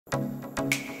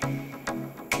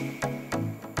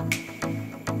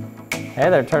Hey,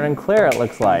 they're turning clear, it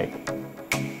looks like.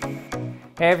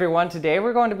 Hey everyone, today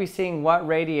we're going to be seeing what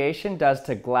radiation does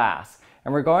to glass,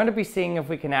 and we're going to be seeing if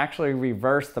we can actually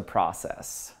reverse the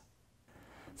process.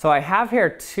 So I have here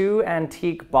two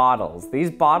antique bottles. These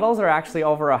bottles are actually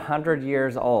over 100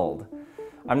 years old.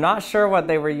 I'm not sure what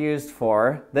they were used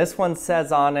for. This one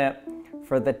says on it,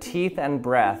 "For the teeth and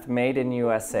breath, made in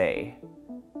USA,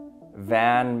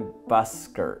 Van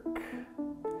Buskirk."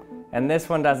 And this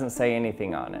one doesn't say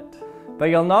anything on it. But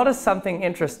you'll notice something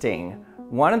interesting.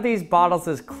 One of these bottles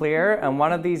is clear and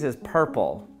one of these is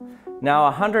purple. Now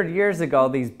 100 years ago,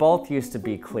 these both used to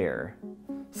be clear.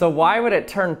 So why would it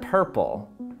turn purple?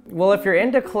 Well, if you're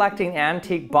into collecting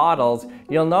antique bottles,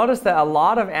 you'll notice that a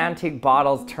lot of antique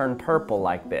bottles turn purple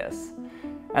like this.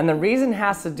 And the reason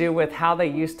has to do with how they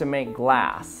used to make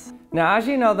glass. Now, as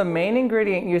you know, the main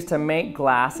ingredient used to make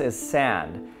glass is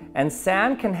sand. And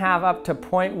sand can have up to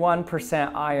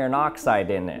 0.1% iron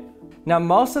oxide in it. Now,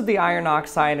 most of the iron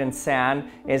oxide in sand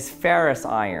is ferrous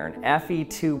iron,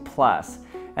 Fe2+,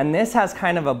 and this has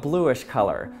kind of a bluish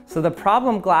color. So the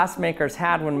problem glass makers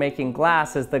had when making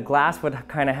glass is the glass would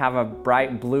kind of have a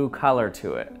bright blue color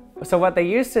to it. So what they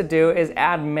used to do is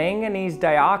add manganese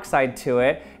dioxide to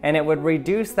it, and it would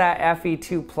reduce that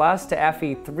Fe2+ to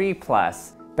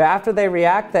Fe3+. But after they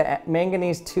react, the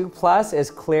manganese 2+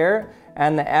 is clear,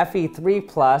 and the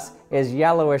Fe3+ is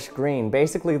yellowish green,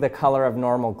 basically the color of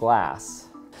normal glass.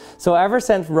 So ever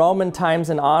since Roman times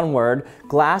and onward,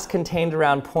 glass contained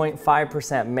around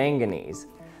 0.5% manganese.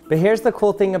 But here's the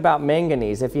cool thing about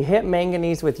manganese. If you hit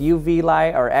manganese with UV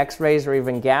light or X-rays or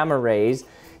even gamma rays,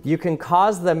 you can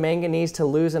cause the manganese to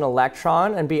lose an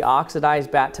electron and be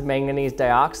oxidized back to manganese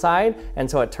dioxide,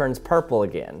 and so it turns purple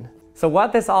again. So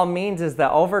what this all means is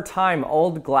that over time,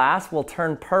 old glass will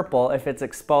turn purple if it's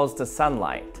exposed to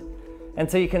sunlight. And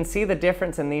so you can see the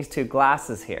difference in these two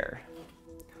glasses here.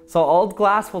 So old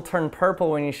glass will turn purple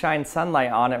when you shine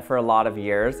sunlight on it for a lot of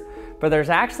years, but there's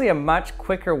actually a much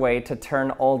quicker way to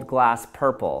turn old glass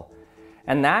purple.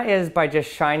 And that is by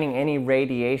just shining any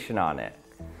radiation on it.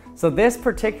 So this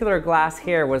particular glass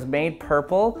here was made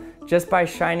purple just by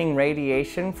shining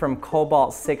radiation from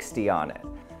cobalt-60 on it.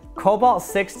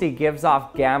 Cobalt-60 gives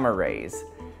off gamma rays,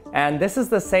 and this is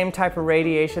the same type of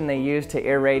radiation they use to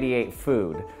irradiate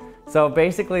food. So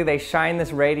basically they shine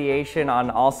this radiation on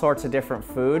all sorts of different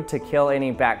food to kill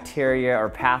any bacteria or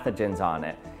pathogens on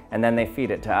it, and then they feed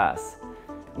it to us.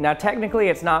 Now technically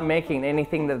it's not making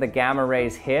anything that the gamma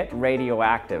rays hit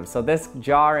radioactive, so this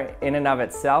jar in and of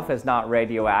itself is not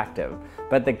radioactive,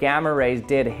 but the gamma rays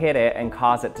did hit it and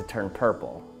cause it to turn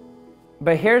purple.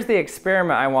 But here's the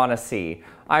experiment I want to see.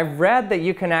 I've read that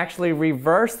you can actually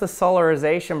reverse the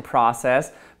solarization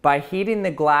process by heating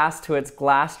the glass to its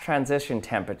glass transition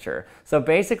temperature. So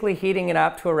basically heating it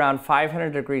up to around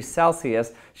 500 degrees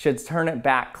Celsius should turn it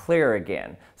back clear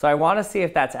again. So I want to see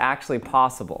if that's actually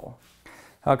possible.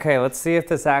 Okay, let's see if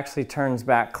this actually turns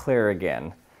back clear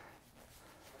again.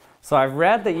 So I've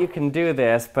read that you can do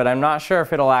this, but I'm not sure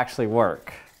if it'll actually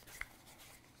work.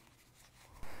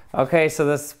 Okay, so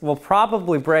this will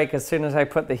probably break as soon as I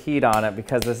put the heat on it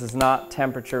because this is not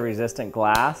temperature resistant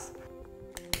glass.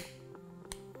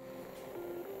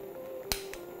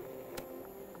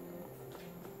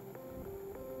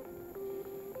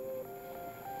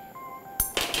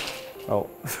 Oh,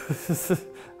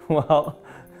 well,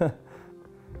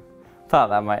 thought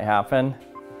that might happen.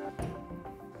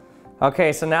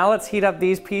 Okay, so now let's heat up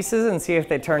these pieces and see if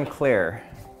they turn clear.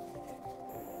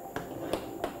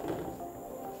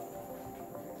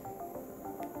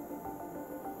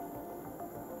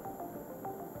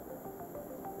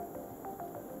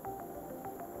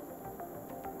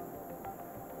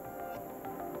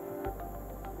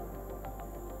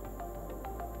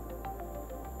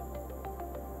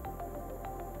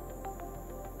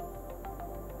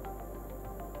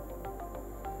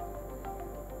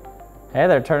 Hey,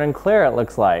 they're turning clear, it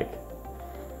looks like.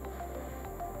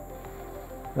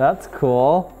 That's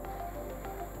cool.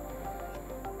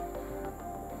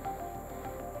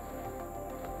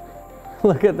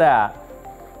 Look at that.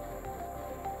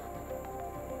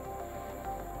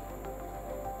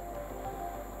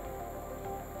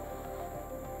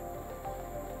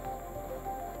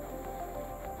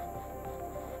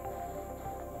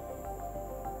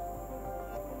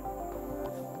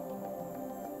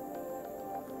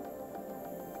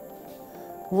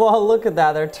 Whoa, look at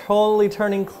that, they're totally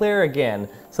turning clear again.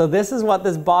 So this is what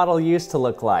this bottle used to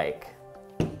look like.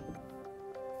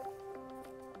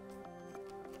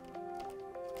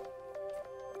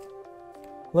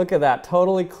 Look at that,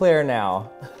 totally clear now.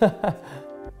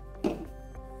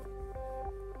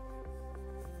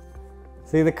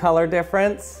 See the color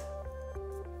difference?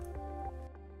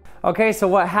 Okay, so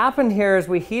what happened here is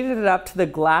we heated it up to the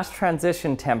glass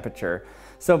transition temperature.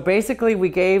 So basically we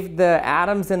gave the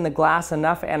atoms in the glass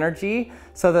enough energy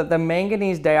so that the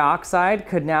manganese dioxide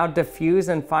could now diffuse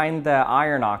and find the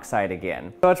iron oxide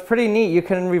again. So it's pretty neat. You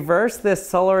can reverse this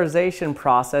solarization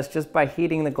process just by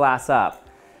heating the glass up.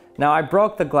 Now I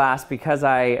broke the glass because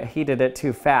I heated it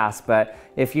too fast, but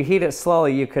if you heat it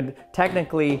slowly, you could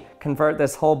technically convert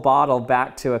this whole bottle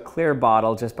back to a clear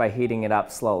bottle just by heating it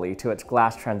up slowly to its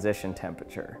glass transition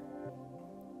temperature.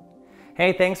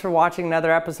 Hey, thanks for watching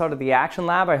another episode of the Action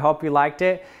Lab. I hope you liked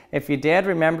it. If you did,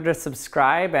 remember to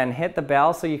subscribe and hit the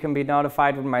bell so you can be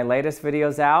notified when my latest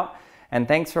video's out. And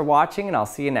thanks for watching, and I'll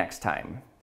see you next time.